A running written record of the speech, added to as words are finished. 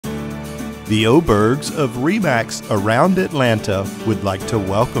The Obergs of ReMax around Atlanta would like to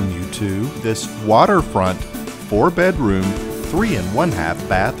welcome you to this waterfront 4-bedroom, 3 1/2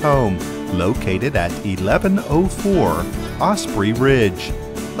 bath home located at 1104 Osprey Ridge.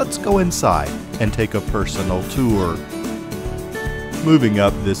 Let's go inside and take a personal tour. Moving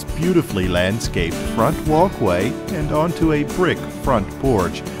up this beautifully landscaped front walkway and onto a brick front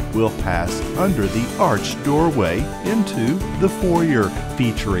porch, we'll pass under the arched doorway into the foyer,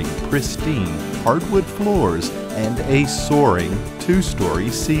 featuring pristine hardwood floors and a soaring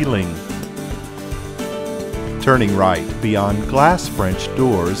 2-story ceiling. Turning right beyond glass French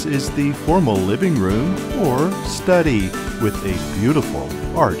doors is the formal living room or study with a beautiful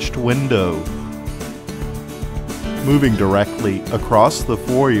arched window. Moving directly across the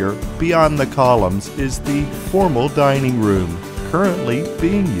foyer beyond the columns is the formal dining room, currently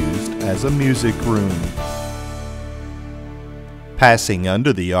being used as a music room. Passing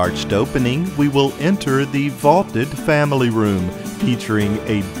under the arched opening, we will enter the vaulted family room, featuring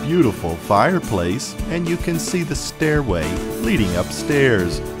a beautiful fireplace, and you can see the stairway leading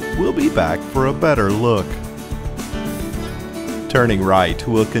upstairs. We'll be back for a better look. Turning right,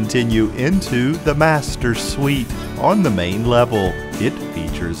 we'll continue into the master suite on the main level. It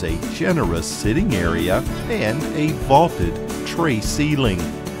features a generous sitting area and a vaulted tray ceiling.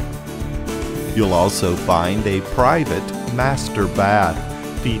 You'll also find a private master bath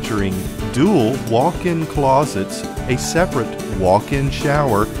featuring dual walk-in closets, a separate walk-in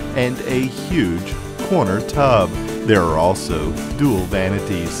shower, and a huge corner tub. There are also dual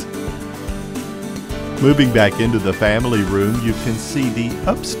vanities. Moving back into the family room, you can see the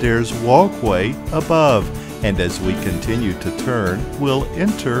upstairs walkway above, and as we continue to turn, we'll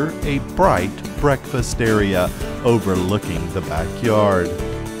enter a bright breakfast area overlooking the backyard.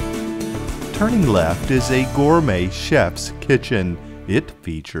 Turning left is a gourmet chef's kitchen. It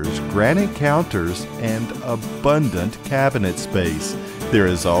features granite counters and abundant cabinet space. There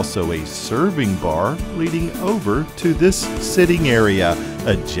is also a serving bar leading over to this sitting area,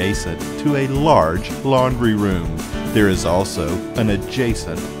 adjacent to a large laundry room. There is also an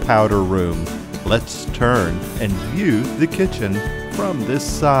adjacent powder room. Let's turn and view the kitchen from this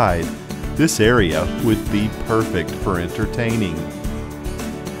side. This area would be perfect for entertaining.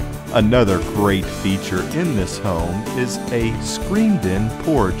 Another great feature in this home is a screened-in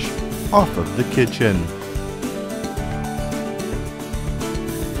porch off of the kitchen.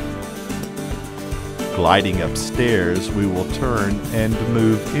 Gliding upstairs, we will turn and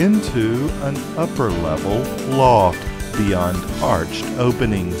move into an upper-level loft beyond arched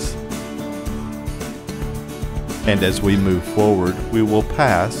openings. And as we move forward, we will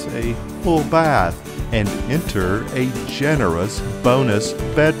pass a full bath and enter a generous bonus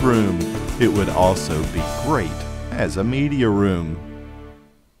bedroom. It would also be great as a media room.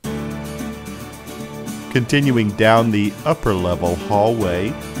 Continuing down the upper level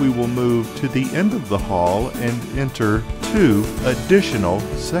hallway, we will move to the end of the hall and enter 2 additional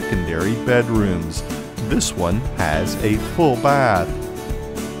secondary bedrooms. This one has a full bath.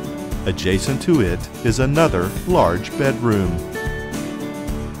 Adjacent to it is another large bedroom.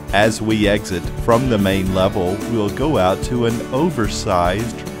 As we exit from the main level, we'll go out to an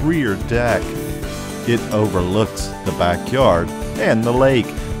oversized rear deck. It overlooks the backyard and the lake.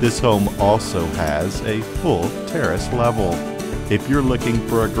 This home also has a full terrace level. If you're looking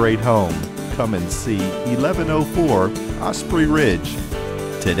for a great home, come and see 1104 Osprey Ridge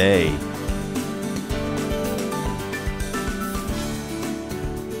today.